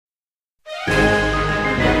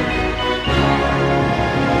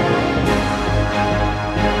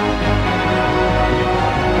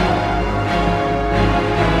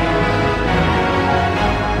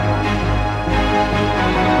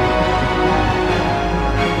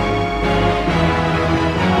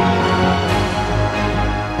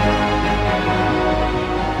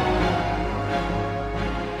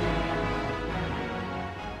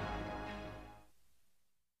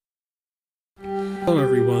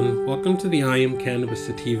everyone. Welcome to the I Am Cannabis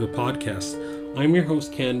Sativa podcast. I'm your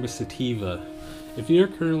host, Cannabis Sativa. If you are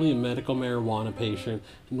currently a medical marijuana patient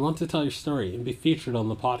and want to tell your story and be featured on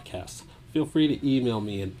the podcast, feel free to email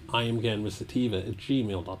me at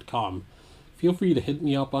iamcanvassativa@gmail.com. Feel free to hit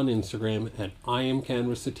me up on Instagram at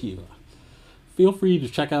iamcanvassativa. Feel free to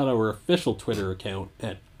check out our official Twitter account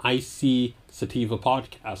at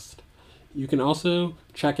ICSativapodcast. You can also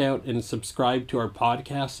check out and subscribe to our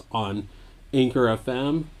podcast on Anchor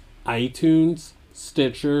FM, iTunes,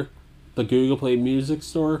 Stitcher, the Google Play Music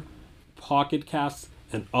Store, Pocket Casts,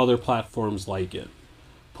 and other platforms like it.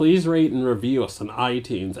 Please rate and review us on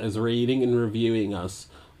iTunes, as rating and reviewing us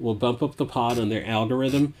will bump up the pod on their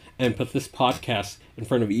algorithm and put this podcast in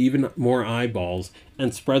front of even more eyeballs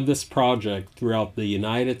and spread this project throughout the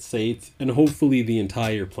United States and hopefully the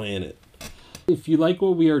entire planet. If you like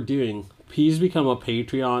what we are doing, please become a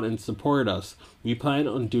Patreon and support us. We plan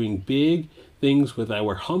on doing big things with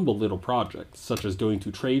our humble little projects, such as going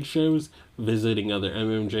to trade shows, visiting other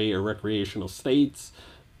MMJ or recreational states,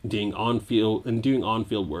 doing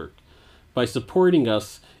on-field work. By supporting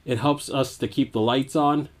us, it helps us to keep the lights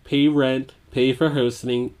on, pay rent, pay for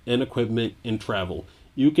hosting and equipment, and travel.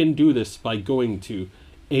 You can do this by going to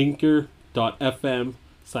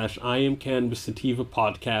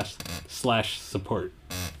anchor.fm/IamCannabisSativapodcast/support.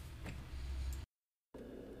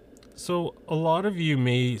 So a lot of you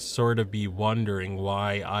may sort of be wondering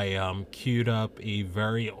why I queued up a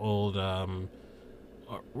very old,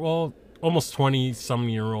 almost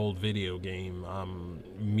 20-some-year-old video game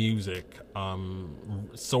music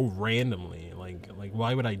so randomly. Like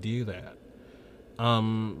why would I do that?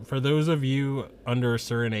 For those of you under a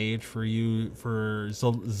certain age,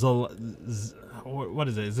 what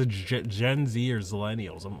is it? Is it Gen Z or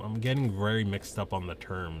Zillennials? I'm getting very mixed up on the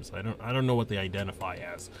terms. I don't know what they identify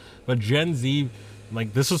as. But Gen Z,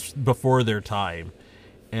 like, this was before their time.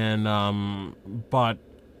 And but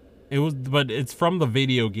it's from the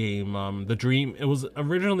video game, it was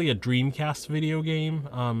originally a Dreamcast video game.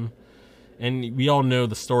 And we all know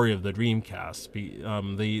the story of the Dreamcast.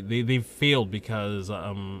 They failed because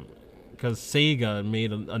Sega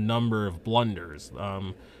made a number of blunders.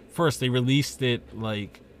 First, they released it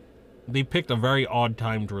they picked a very odd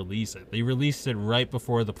time to release it. They released it right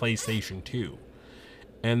before the PlayStation 2.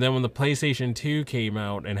 And then when the PlayStation 2 came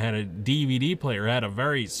out and had a DVD player, had a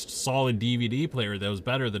very solid DVD player that was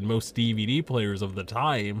better than most DVD players of the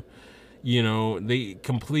time, they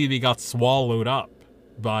completely got swallowed up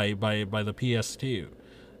by the PS2.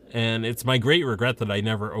 And it's my great regret that I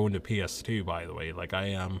never owned a PS2, by the way.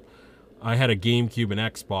 I had a GameCube and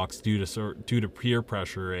Xbox due to peer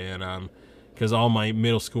pressure, and because all my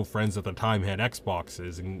middle school friends at the time had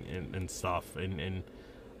Xboxes and stuff, and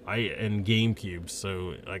GameCube,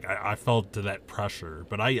 so I felt to that pressure.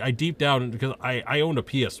 But I deep down, because I owned a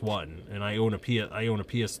PS1, and I owned the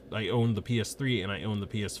PS3, and I owned the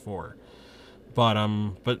PS4. But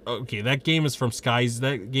okay, that game is from Skies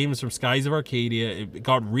of Arcadia. It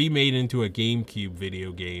got remade into a GameCube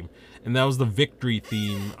video game, and that was the victory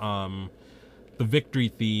theme.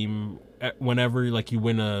 Whenever you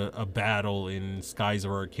win a battle in Skies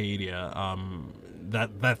of Arcadia,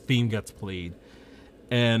 that theme gets played.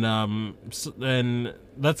 And then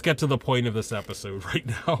let's get to the point of this episode right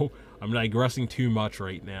now. I'm digressing too much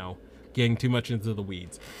right now, getting too much into the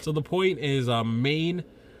weeds. So the point is, Maine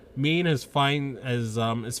is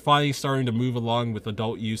finally starting to move along with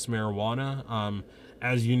adult use marijuana.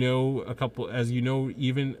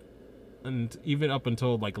 Even up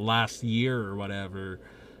until last year or whatever,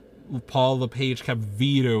 Paul LePage kept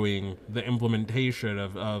vetoing the implementation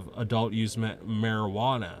of adult use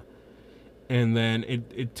marijuana. And then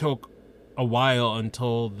it took a while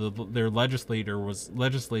until their legislature was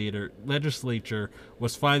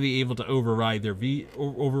finally able to override the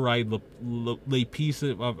piece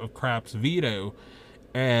of crap's veto,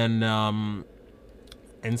 and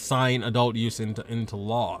sign adult use into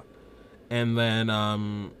law. And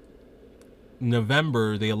then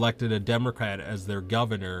November they elected a Democrat as their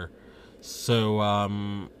governor, so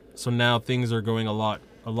now things are going a lot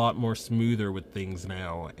more smoother with things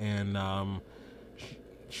now, and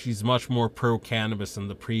she's much more pro-cannabis than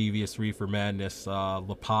the previous Reefer Madness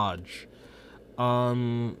LePage.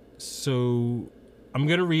 So I'm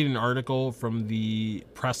gonna read an article from the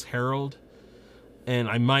Press Herald, and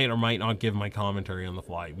I might or might not give my commentary on the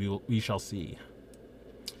fly. We shall see.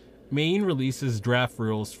 Maine releases draft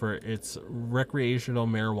rules for its recreational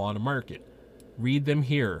marijuana market. Read them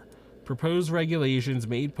here. Proposed regulations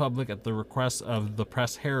made public at the request of the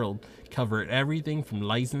Press Herald cover everything from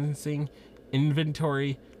licensing,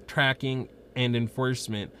 inventory, tracking, and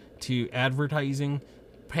enforcement to advertising,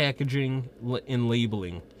 packaging, and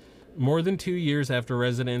labeling. More than 2 years after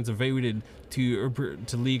residents voted to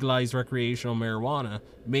legalize recreational marijuana,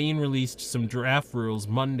 Maine released some draft rules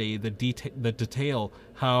Monday that detail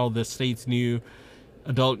how the state's new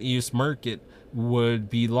adult use market would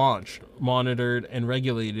be launched, monitored, and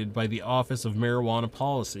regulated by the Office of Marijuana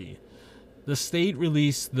Policy. The state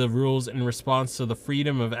released the rules in response to the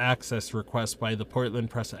freedom of access request by the Portland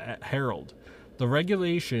Press-Herald. The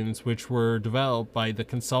regulations, which were developed by the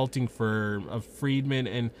consulting firm of Friedman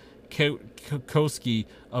and Koski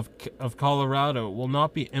of Colorado, will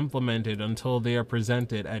not be implemented until they are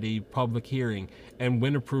presented at a public hearing and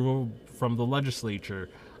win approval from the legislature.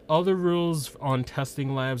 Other rules on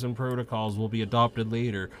testing labs and protocols will be adopted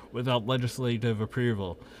later without legislative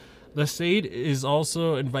approval. The state is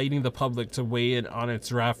also inviting the public to weigh in on its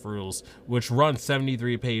draft rules, which run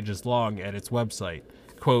 73 pages long at its website.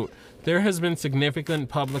 Quote, there has been significant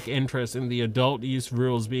public interest in the adult use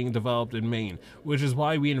rules being developed in Maine, which is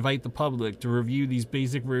why we invite the public to review these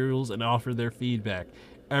basic rules and offer their feedback.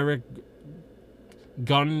 Eric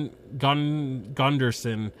Gunderson,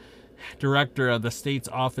 director of the state's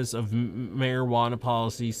Office of Marijuana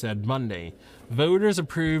Policy, said Monday. Voters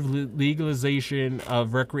approved legalization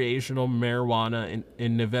of recreational marijuana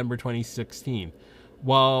in November 2016.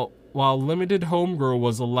 While limited home grow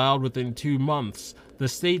was allowed within 2 months, the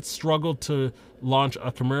state struggled to launch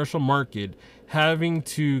a commercial market, having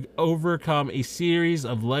to overcome a series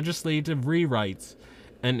of legislative rewrites.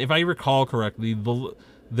 And if I recall correctly,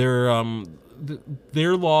 their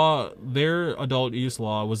adult use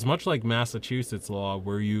law was much like Massachusetts law,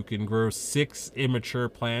 where you can grow 6 immature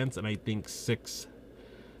plants and I think 6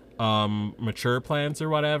 mature plants or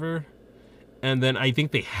whatever. And then I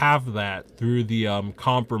think they have that through the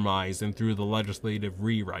compromise and through the legislative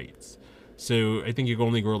rewrites. So I think you can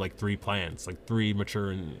only grow like 3 plants, like 3 mature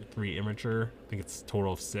and 3 immature. I think it's a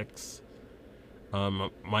total of 6.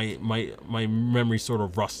 My memory's sort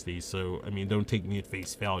of rusty, so I mean, don't take me at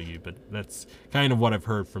face value, but that's kind of what I've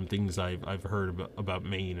heard from things I've heard about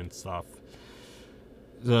Maine and stuff.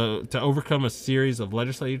 To overcome a series of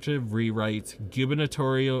legislative rewrites,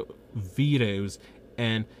 gubernatorial vetoes,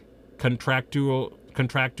 and contractual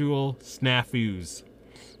snafus.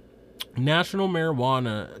 National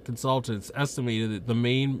marijuana consultants estimated that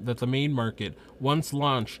the Maine market, once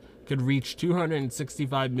launched, could reach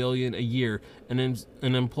 $265 million a year and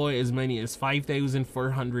employ as many as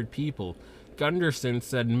 5,400 people. Gunderson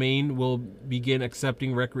said Maine will begin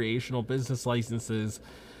accepting recreational business licenses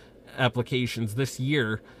applications this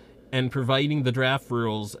year, and providing the draft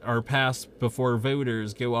rules are passed before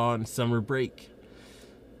voters go on summer break.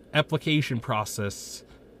 Application process.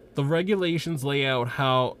 The regulations lay out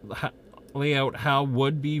how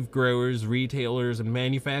would-be growers, retailers, and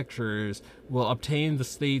manufacturers will obtain the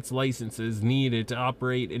state's licenses needed to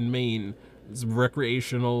operate in Maine's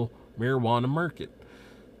recreational marijuana market.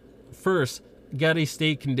 First, get a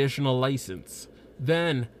state conditional license,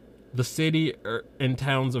 then the city and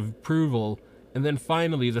town's approval, and then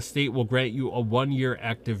finally the state will grant you a 1-year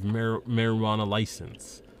active marijuana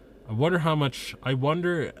license. I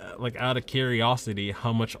wonder, like, out of curiosity,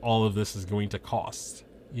 how much all of this is going to cost.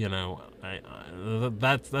 You know,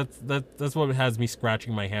 that's what has me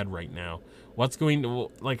scratching my head right now. What's going to,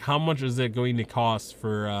 like, how much is it going to cost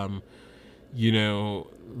for, you know,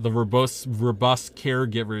 the robust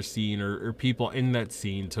caregiver scene or people in that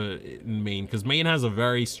scene in Maine? Because Maine has a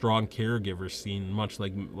very strong caregiver scene, much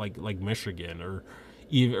like Michigan or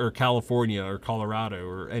California or Colorado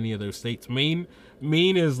or any of those states. Maine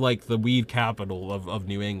is like the weed capital of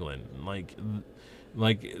New England. Like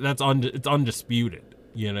that's it's undisputed.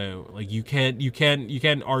 You know, like you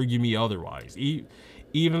can't argue me otherwise.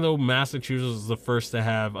 Even though Massachusetts is the first to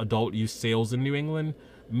have adult use sales in New England,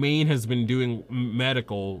 Maine has been doing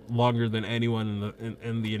medical longer than anyone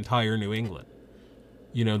in the entire New England.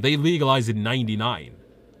 You know, they legalized in '99.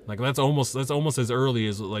 Like that's almost as early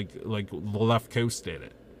as like the left coast did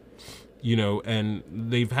it. You know, and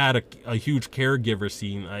they've had a huge caregiver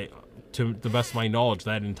scene, to the best of my knowledge,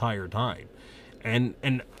 that entire time. And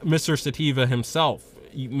Mr. Sativa himself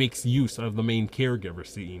makes use of the Maine caregiver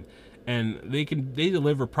scene, and they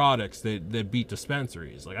deliver products that beat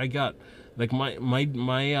dispensaries. Like I got, like my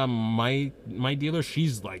dealer,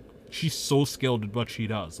 she's so skilled at what she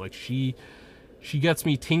does. Like she gets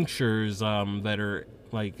me tinctures that are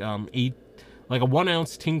like a 1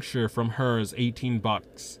 ounce tincture from her is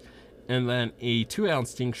 $18, and then a 2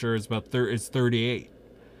 ounce tincture is is $38.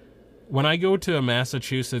 When I go to a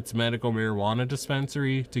Massachusetts medical marijuana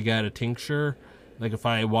dispensary to get a tincture, like if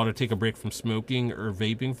I want to take a break from smoking or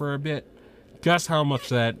vaping for a bit, guess how much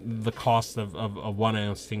the cost of a 1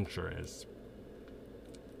 ounce tincture is?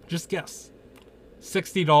 Just guess.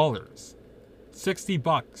 $60.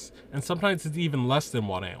 $60. And sometimes it's even less than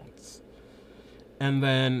 1 ounce. And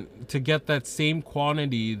then to get that same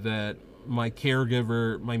quantity that my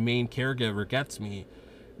main caregiver gets me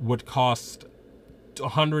would cost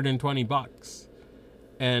 $120.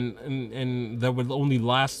 And that would only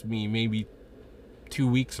last me maybe 2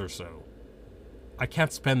 weeks or so. I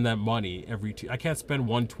can't spend that money I can't spend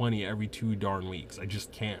 $120 every 2 darn weeks. I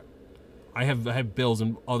just can't. I have bills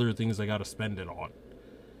and other things I gotta spend it on.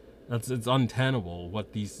 It's untenable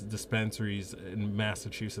what these dispensaries in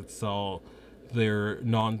Massachusetts sell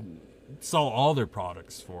all their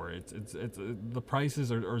products for. It's the prices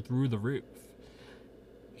are through the roof.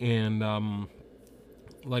 And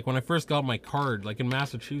like when I first got my card, like in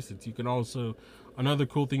Massachusetts, you can also, another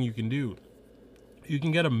cool thing you can do, you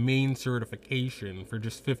can get a Maine certification for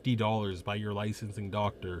just $50 by your licensing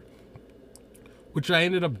doctor, which I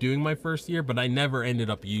ended up doing my first year, but I never ended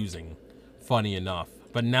up using, funny enough.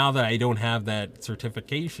 But now that I don't have that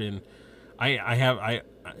certification, I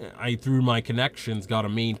through my connections got a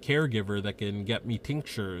Maine caregiver that can get me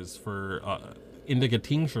tinctures for indica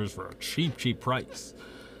tinctures for a cheap price,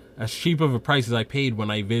 as cheap of a price as I paid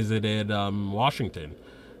when I visited Washington.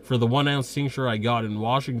 For the 1 ounce tincture I got in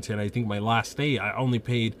Washington, I think my last day, I only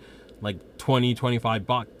paid like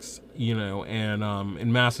 $25, you know, and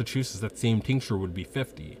in Massachusetts that same tincture would be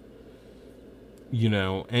 $50. You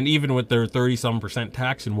know, and even with their 30-some%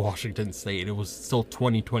 tax in Washington state, it was still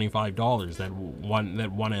 $25 that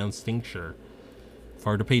one ounce tincture. If I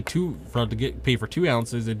were to pay pay for 2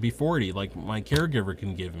 ounces, it'd be $40, like my caregiver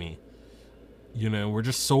can give me. You know, we're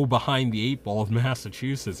just so behind the 8 ball of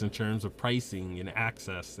Massachusetts in terms of pricing and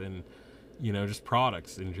access and, you know, just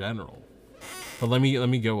products in general. But let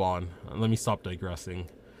me go on. Let me stop digressing.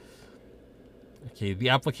 Okay, the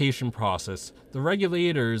application process. The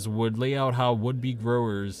regulators would lay out how would-be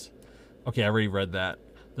growers... Okay, I already read that.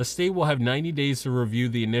 The state will have 90 days to review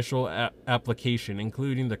the initial application,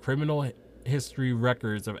 including the criminal history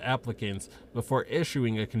records of applicants, before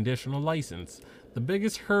issuing a conditional license. The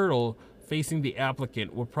biggest hurdle facing the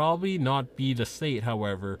applicant would probably not be the state,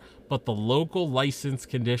 however, but the local license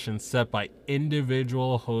conditions set by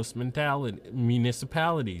individual host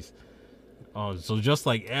municipalities. So just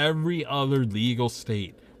like every other legal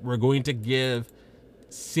state, we're going to give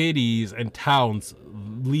cities and towns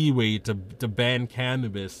leeway to ban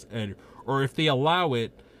cannabis, or if they allow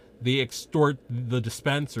it, they extort the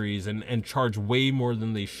dispensaries and charge way more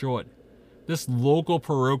than they should. This local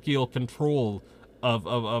parochial control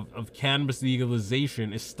of cannabis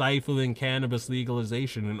legalization is stifling cannabis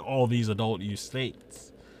legalization in all these adult use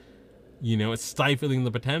states. You know, it's stifling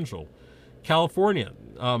the potential. California,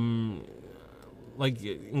 like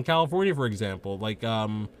in California, for example, like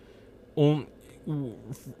from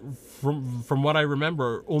what I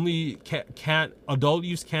remember, only adult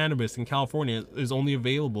use cannabis in California is only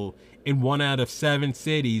available in 1 out of 7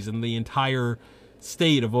 cities in the entire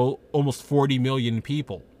state of almost 40 million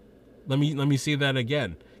people. Let me say that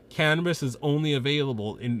again. Cannabis is only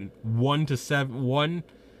available in 1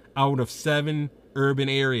 out of 7 urban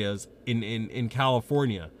areas in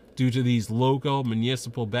California due to these local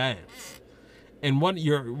municipal bans. And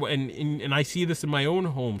and I see this in my own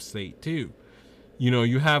home state too. You know,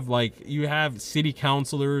 you have city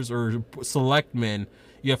councilors or selectmen.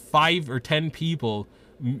 You have 5 or 10 people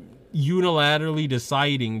unilaterally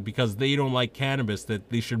deciding because they don't like cannabis that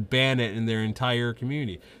they should ban it in their entire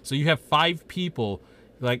community. So you have 5 people,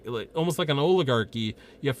 like almost like an oligarchy.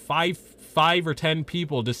 You have five or 10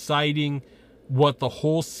 people deciding what the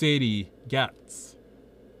whole city gets.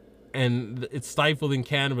 And it's stifling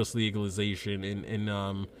cannabis legalization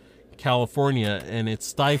in California, and it's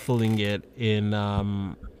stifling it in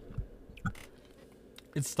all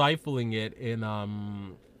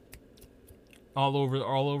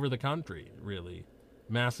over the country, really.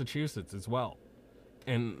 Massachusetts as well.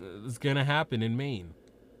 And it's gonna happen in Maine.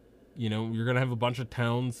 You know, you're gonna have a bunch of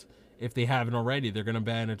towns, if they haven't already, they're gonna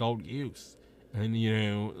ban adult use. And you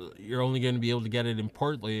know, you're only gonna be able to get it in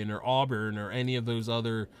Portland or Auburn or any of those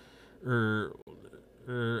other or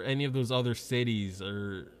any of those other cities,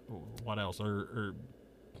 or what else, or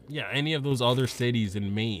yeah, any of those other cities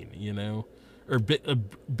in Maine, you know, or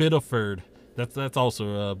Biddeford. That's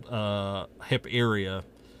also a hip area.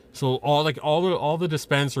 So all the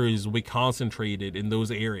dispensaries will be concentrated in those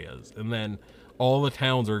areas, and then all the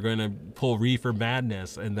towns are going to pull reefer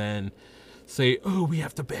madness and then say, oh, we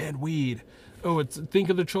have to ban weed. Oh, think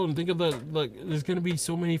of the children. Think of there's going to be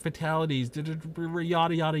so many fatalities.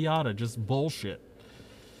 Yada, yada, yada. Just bullshit.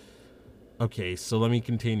 Okay, so let me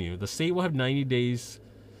continue. The state will have 90 days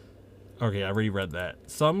Okay, I already read that.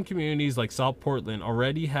 Some communities like South Portland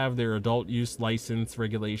already have their adult use license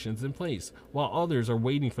regulations in place, while others are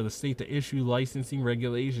waiting for the state to issue licensing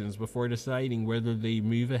regulations before deciding whether they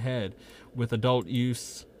move ahead with adult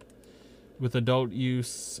use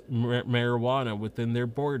marijuana within their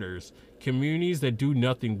borders. Communities that do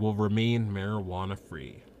nothing will remain marijuana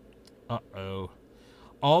free. Uh-oh.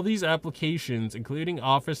 All these applications, including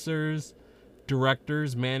officers,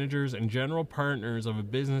 directors, managers, and general partners of a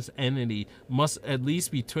business entity, must at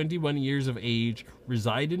least be 21 years of age,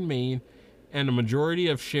 reside in Maine, and a majority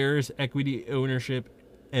of shares, equity ownership,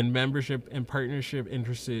 and membership and partnership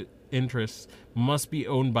interests must be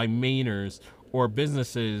owned by Mainers or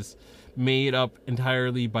businesses made up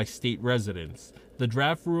entirely by state residents. The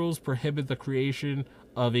draft rules prohibit the creation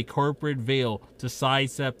of a corporate veil to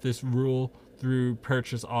sidestep this rule through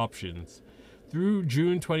purchase options. Through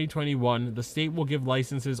June 2021, the state will give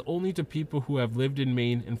licenses only to people who have lived in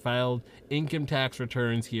Maine and filed income tax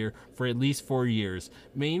returns here for at least 4 years.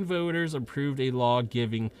 Maine voters approved a law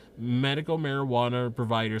giving medical marijuana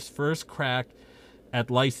providers first crack at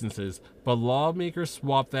licenses, but lawmakers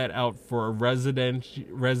swapped that out for a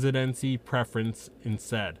residency preference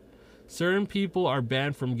instead. Certain people are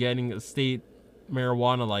banned from getting a state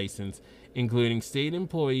marijuana license, including state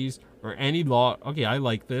employees or any law. Okay, I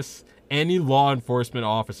like this. Any law enforcement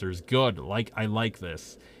officers. Good. I like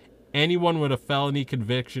this. Anyone with a felony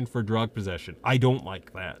conviction for drug possession. I don't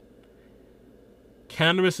like that.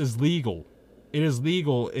 Cannabis is legal. It is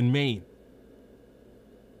legal in Maine.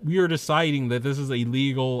 We are deciding that this is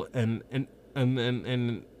illegal and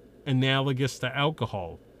analogous to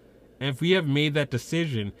alcohol. And if we have made that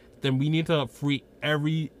decision, then we need to free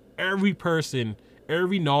every person,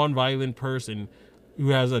 every non-violent person who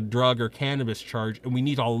has a drug or cannabis charge, and we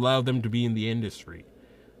need to allow them to be in the industry.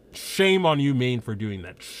 Shame on you, Maine, for doing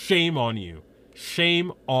that. Shame on you.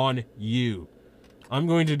 Shame on you. I'm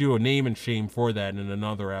going to do a name and shame for that in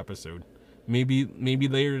another episode. Maybe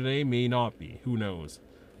later today, may not be. Who knows?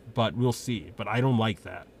 But we'll see. But I don't like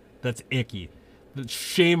that. That's icky.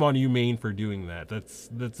 Shame on you, Maine, for doing that. That's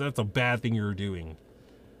a bad thing you're doing.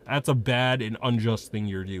 That's a bad and unjust thing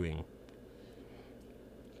you're doing.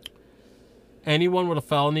 Anyone with a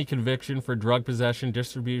felony conviction for drug possession,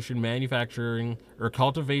 distribution, manufacturing, or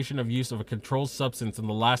cultivation of use of a controlled substance in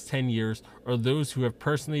the last 10 years, or those who have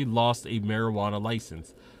personally lost a marijuana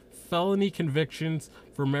license. Felony convictions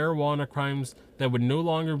for marijuana crimes that would no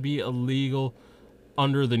longer be illegal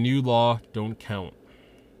under the new law don't count.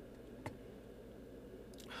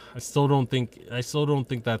 I still don't think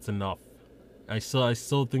that's enough. I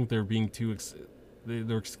still think they're being too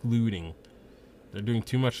they're excluding. They're doing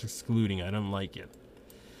too much excluding. I don't like it.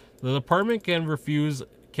 The department can refuse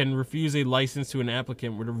a license to an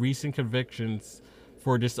applicant with recent convictions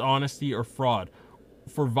for dishonesty or fraud,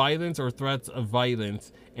 for violence or threats of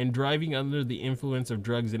violence, and driving under the influence of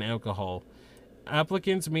drugs and alcohol.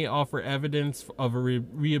 Applicants may offer evidence of a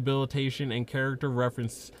rehabilitation and character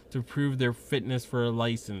reference to prove their fitness for a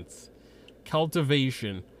license.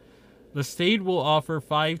 Cultivation. The state will offer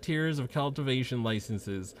 5 tiers of cultivation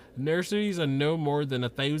licenses. Nurseries on no more than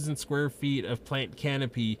 1,000 square feet of plant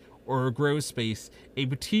canopy or grow space, a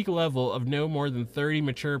boutique level of no more than 30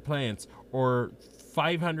 mature plants or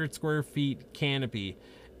 500 square feet canopy,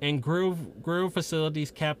 and grow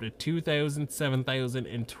facilities capped at 2,000, 7,000,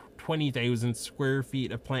 and 20,000 square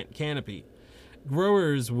feet of plant canopy.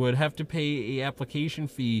 Growers would have to pay an application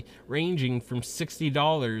fee ranging from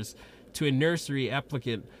 $60 to a nursery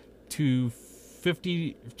applicant to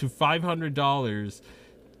 $50 to $500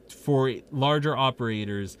 for larger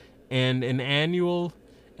operators, and an annual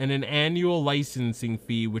licensing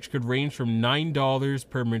fee which could range from $9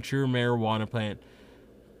 per mature marijuana plant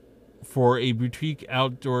for a boutique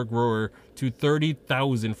outdoor grower to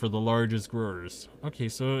 $30,000 for the largest growers. Okay,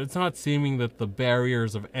 so it's not seeming that the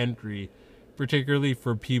barriers of entry, particularly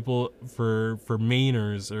for people for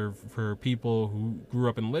Mainers or for people who grew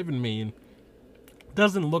up and live in Maine,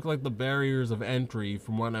 doesn't look like the barriers of entry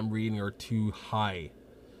from what I'm reading are too high.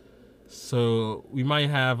 So we might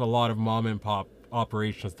have a lot of mom and pop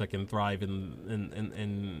operations that can thrive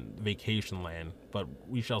in vacation land, but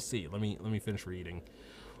we shall see. Let me finish reading.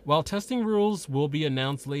 While testing rules will be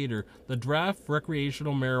announced later, the draft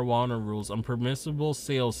recreational marijuana rules on permissible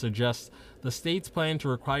sales suggests the state's plan to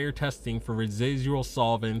require testing for residual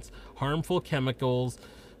solvents, harmful chemicals,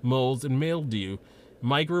 molds, and mildew,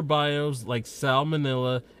 microbiomes like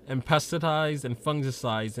salmonella, and pesticides and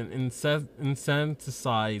fungicides and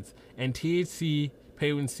insecticides, and THC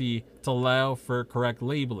potency to allow for correct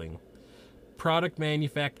labeling. Product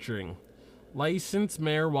manufacturing. Licensed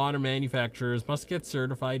marijuana manufacturers must get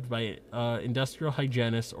certified by industrial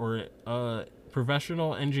hygienist or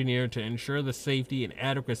professional engineer to ensure the safety and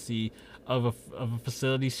adequacy of a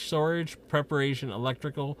facility's storage, preparation,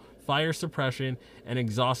 electrical, fire suppression, and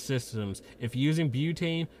exhaust systems. If using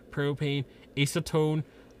butane, propane, acetone,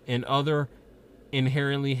 and other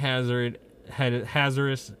inherently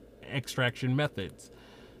hazardous extraction methods.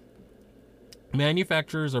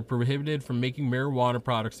 Manufacturers are prohibited from making marijuana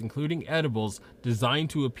products, including edibles, designed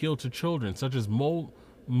to appeal to children, such as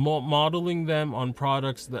modeling them on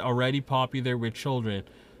products that are already popular with children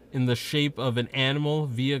in the shape of an animal,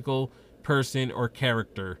 vehicle, person, or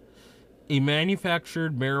character. A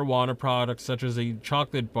manufactured marijuana product, such as a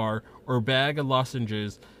chocolate bar or bag of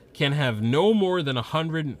lozenges, can have no more than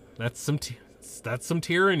 100. That's some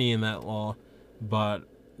tyranny in that law, but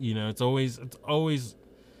it's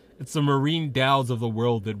the Marine Dows of the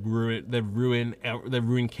world that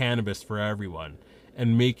ruin cannabis for everyone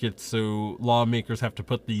and make it so lawmakers have to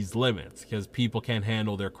put these limits because people can't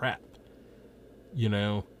handle their crap.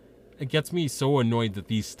 It gets me so annoyed that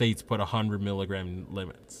these states put 100 milligram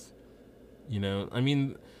limits. I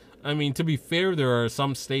mean, to be fair, there are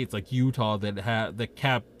some states like Utah that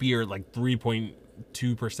cap beer at like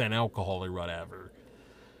 3.2% alcohol or whatever.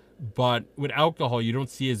 But with alcohol, you don't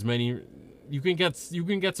see as many. You can get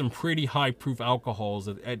some pretty high proof alcohols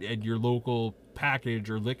at your local package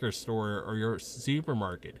or liquor store or your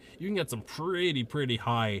supermarket. You can get some pretty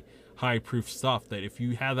high proof stuff that if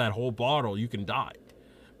you have that whole bottle, you can die.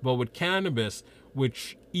 But with cannabis,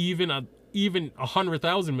 which even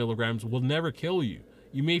 100,000 milligrams will never kill you.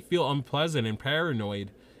 You may feel unpleasant and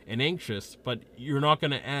paranoid and anxious, but you're not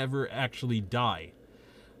going to ever actually die.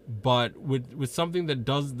 But with something that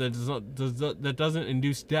doesn't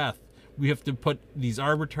induce death, we have to put these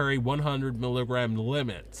arbitrary 100 milligram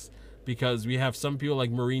limits because we have some people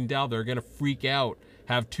like Maureen Dow that are gonna freak out,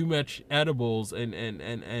 have too much edibles, and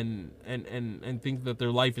think that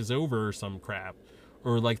their life is over or some crap,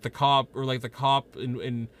 or like the cop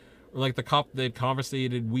that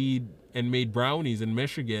confiscated weed and made brownies in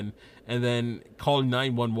Michigan and then called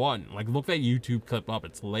 911. Like, look that YouTube clip up;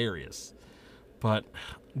 it's hilarious. But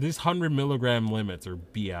these 100 milligram limits are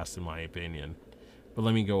BS in my opinion. But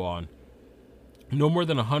let me go on. No more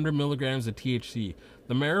than 100 milligrams of THC,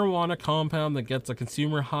 the marijuana compound that gets a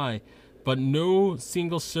consumer high, but no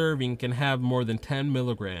single serving can have more than 10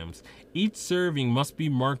 milligrams. Each serving must be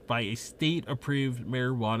marked by a state-approved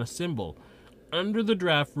marijuana symbol. Under the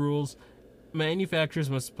draft rules, manufacturers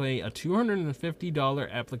must pay a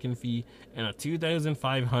 $250 applicant fee and a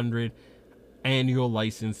 $2,500 annual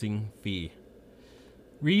licensing fee.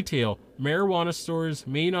 Retail, marijuana stores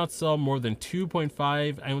may not sell more than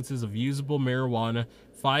 2.5 ounces of usable marijuana,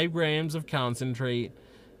 5 grams of concentrate,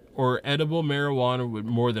 or edible marijuana with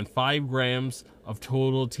more than 5 grams of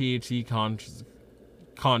total THC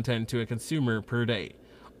content to a consumer per day.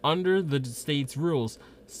 Under the state's rules,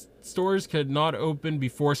 stores could not open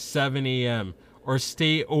before 7 a.m. or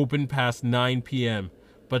stay open past 9 p.m.,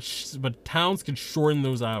 but towns could shorten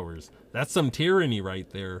those hours. That's some tyranny right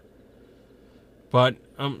there. But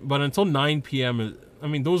until 9 p.m.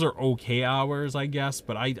 Those are okay hours, I guess.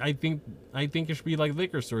 But I think it should be like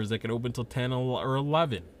liquor stores that can open till 10 or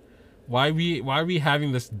 11. Why are we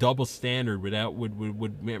having this double standard with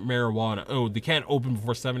marijuana? Oh, they can't open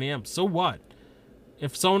before 7 a.m. So what?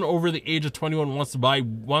 If someone over the age of 21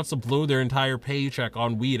 wants to blow their entire paycheck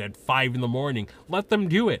on weed at 5 in the morning, let them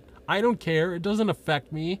do it. I don't care. It doesn't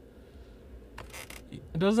affect me.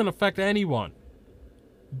 It doesn't affect anyone.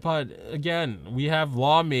 But again, we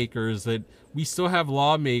still have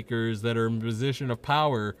lawmakers that are in a position of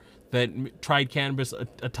power that tried cannabis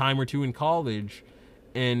a time or two in college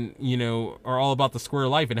and, are all about the square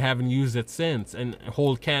life and haven't used it since and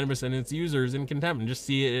hold cannabis and its users in contempt and just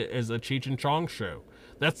see it as a Cheech and Chong show.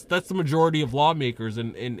 That's the majority of lawmakers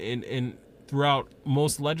in throughout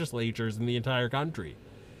most legislatures in the entire country.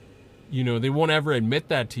 They won't ever admit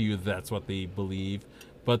that to you that's what they believe,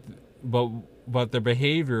 but their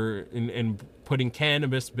behavior in putting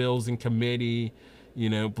cannabis bills in committee,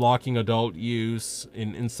 blocking adult use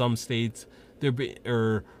in some states,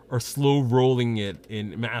 or slow rolling it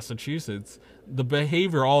in Massachusetts, the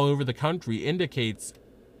behavior all over the country indicates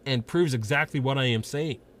and proves exactly what I am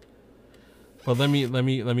saying. But let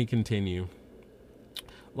me continue.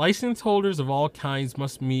 License holders of all kinds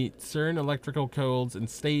must meet certain electrical codes and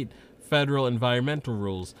state, federal environmental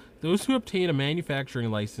rules. Those who obtain a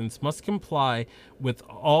manufacturing license must comply with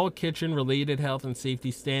all kitchen-related health and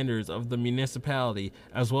safety standards of the municipality,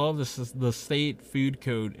 as well as the state food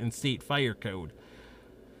code and state fire code.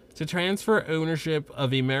 To transfer ownership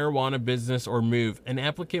of a marijuana business or move, an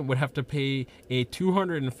applicant would have to pay a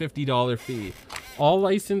 $250 fee. All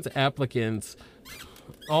licensed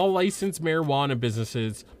marijuana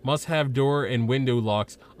businesses must have door and window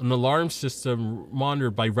locks, an alarm system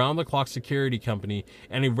monitored by round-the-clock security company,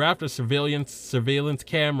 and a raft of surveillance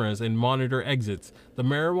cameras and monitor exits, the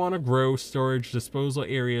marijuana grow, storage, disposal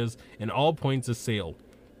areas, and all points of sale.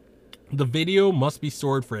 The video must be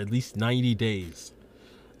stored for at least 90 days.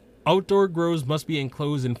 Outdoor grows must be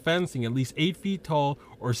enclosed in fencing at least 8 feet tall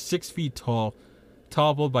or 6 feet tall,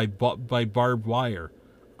 toppled by barbed wire.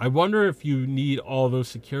 I wonder if you need all those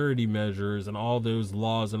security measures and all those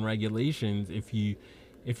laws and regulations if you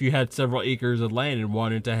had several acres of land and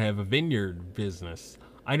wanted to have a vineyard business.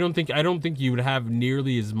 I don't think you would have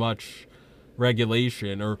nearly as much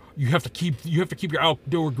regulation, or you have to keep your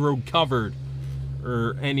outdoor grow covered,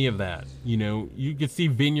 or any of that. You know, you could see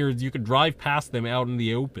vineyards, you could drive past them out in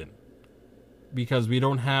the open, because we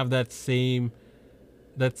don't have that same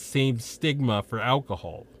stigma for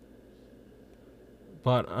alcohol.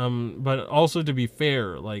 But also, to be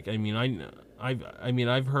fair, like, I mean,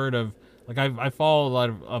 I've heard of, like, I follow a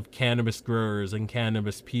lot of cannabis growers and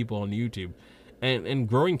cannabis people on YouTube, and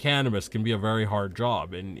growing cannabis can be a very hard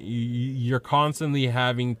job, and you're constantly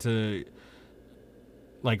having to,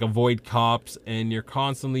 like, avoid cops, and you're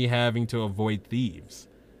constantly having to avoid thieves.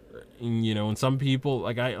 And, you know, and some people,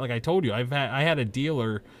 like I told you, I had a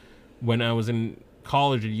dealer when I was in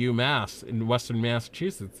college at UMass in Western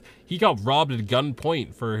Massachusetts. He got robbed at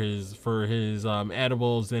gunpoint for his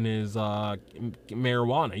edibles and his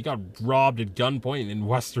marijuana. He got robbed at gunpoint in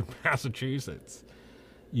Western Massachusetts.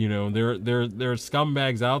 You know, there are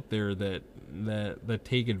scumbags out there that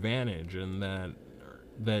take advantage and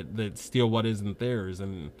that steal what isn't theirs,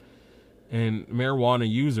 and marijuana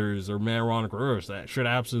users or marijuana growers that should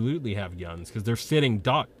absolutely have guns, because they're sitting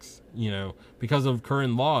ducks. You know, because of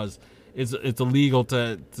current laws, it's illegal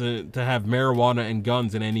to have marijuana and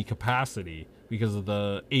guns in any capacity because of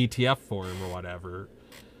the ATF form or whatever.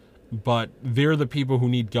 But they're the people who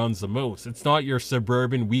need guns the most. It's not your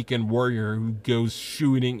suburban weekend warrior who goes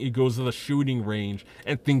to the shooting range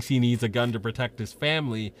and thinks he needs a gun to protect his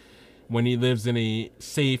family when he lives in a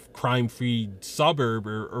safe, crime-free suburb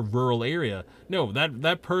or rural area. No,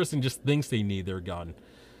 that person just thinks they need their gun.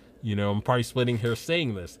 You know, I'm probably splitting hairs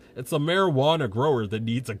saying this. It's the marijuana grower that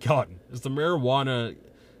needs a gun. It's the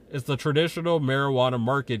traditional marijuana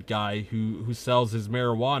market guy who sells his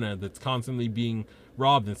marijuana that's constantly being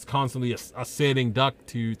robbed. It's constantly a sitting duck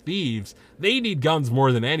to thieves. They need guns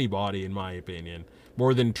more than anybody, in my opinion.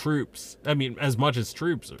 More than troops. I mean, as much as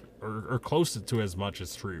troops, or close to as much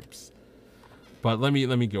as troops. But let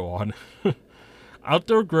me go on.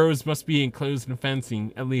 Outdoor grows must be enclosed in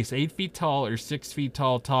fencing at least 8 feet tall or 6 feet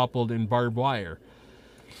tall, toppled in barbed wire.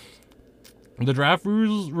 The draft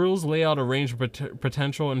rules lay out a range of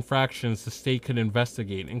potential infractions the state could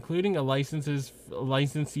investigate, including a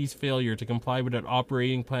licensee's failure to comply with an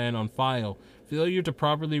operating plan on file, failure to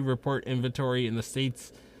properly report inventory in the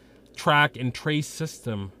state's track and trace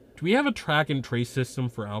system. Do we have a track and trace system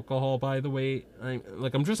for alcohol, by the way?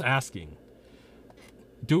 I'm just asking.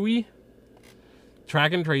 Do we?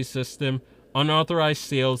 Track and trace system, unauthorized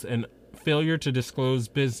sales, and failure to disclose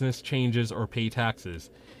business changes or pay taxes.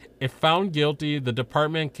 If found guilty, the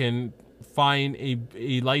department can fine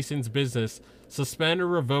a licensed business, suspend or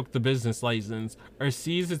revoke the business license, or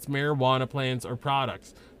seize its marijuana plants or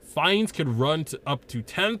products. Fines could run to up to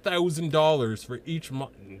 $10,000 for each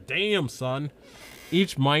damn son.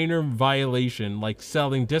 Each minor violation, like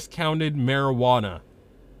selling discounted marijuana.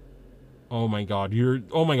 Oh my god,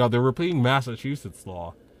 they're repeating Massachusetts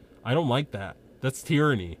law. I don't like that. That's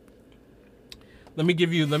tyranny. Let me,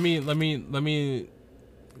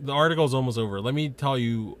 the article's almost over. Let me tell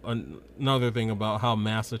you another thing about how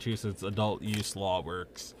Massachusetts adult use law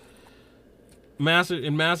works.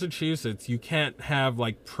 In Massachusetts, you can't have,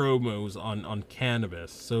 like, promos on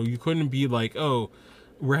cannabis. So you couldn't be like, oh,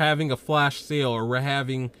 we're having a flash sale, or we're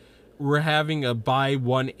having a buy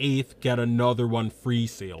 1/8 get another one free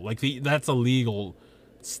sale. Like, that's illegal.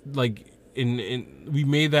 Like, we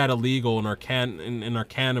made that illegal in our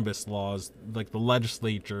cannabis laws. Like, the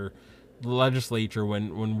legislature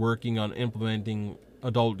when working on implementing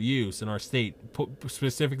adult use in our state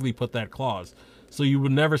specifically put that clause. So you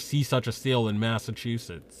would never see such a sale in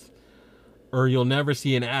Massachusetts, or you'll never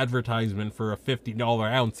see an advertisement for a $50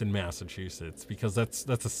 ounce in Massachusetts, because that's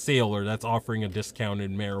a sale, or that's offering a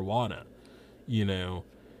discounted marijuana, you know.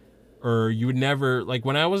 Or you would never, like,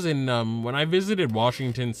 when I was in when I visited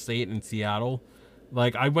Washington State and Seattle,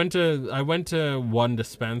 Like I went to one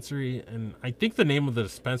dispensary, and I think the name of the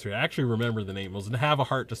dispensary, I actually remember the name, it was Have a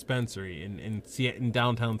Heart Dispensary in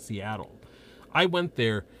downtown Seattle. I went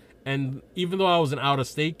there, and even though I was an out of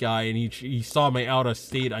state guy, and he saw my out of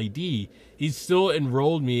state ID, he still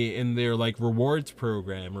enrolled me in their like rewards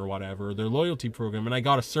program or whatever, their loyalty program, and I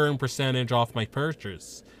got a certain percentage off my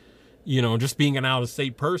purchase. You know, just being an out of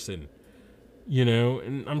state person. You know,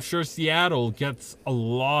 and I'm sure Seattle gets a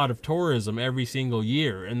lot of tourism every single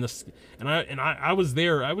year, and I was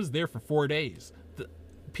there. I was there for 4 days.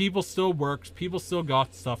 People still worked. People still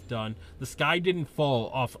got stuff done. The sky didn't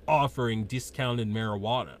fall off offering discounted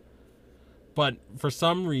marijuana. But for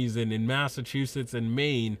some reason in Massachusetts and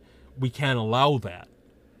Maine, we can't allow that.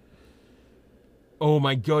 Oh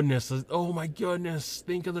my goodness. Oh my goodness.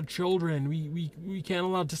 Think of the children. We can't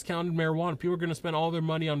allow discounted marijuana. People are going to spend all their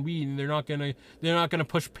money on weed, and they're not going to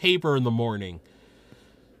push paper in the morning.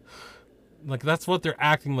 Like that's what they're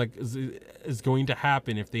acting like is going to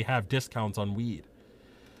happen if they have discounts on weed.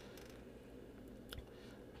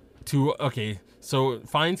 Okay, so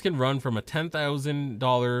fines can run from a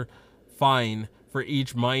 $10,000 fine for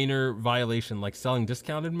each minor violation, like selling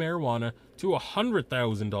discounted marijuana, to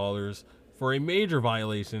 $100,000 for a major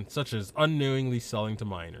violation, such as unknowingly selling to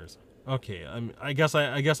minors. Okay, I guess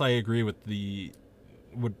I agree with the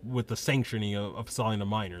sanctioning of selling to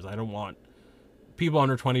minors. I don't want people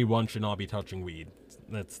under 21 should not be touching weed.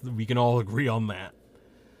 We can all agree on that,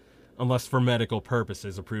 unless for medical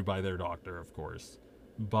purposes approved by their doctor, of course.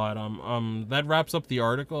 But that wraps up the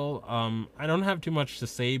article. I don't have too much to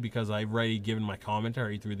say because I've already given my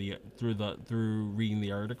commentary through reading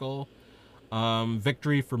the article.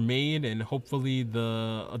 Victory for Maine, and hopefully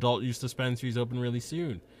the adult use dispensaries open really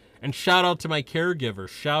soon. And shout out to my caregiver.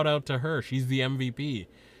 Shout out to her. She's the MVP.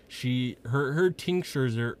 Her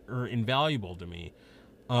tinctures are invaluable to me.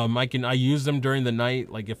 I use them during the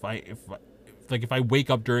night. Like if I wake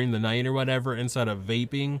up during the night or whatever, instead of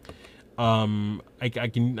vaping, I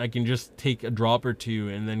can just take a drop or two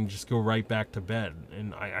and then just go right back to bed.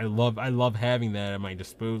 And I love having that at my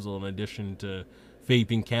disposal in addition to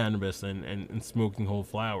vaping cannabis and smoking whole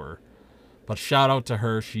flower. But shout out to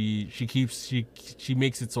her. She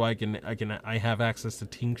makes it so I have access to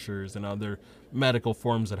tinctures and other medical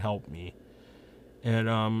forms that help me.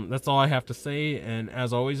 And that's all I have to say. And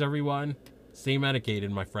as always, everyone, stay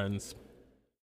medicated, my friends.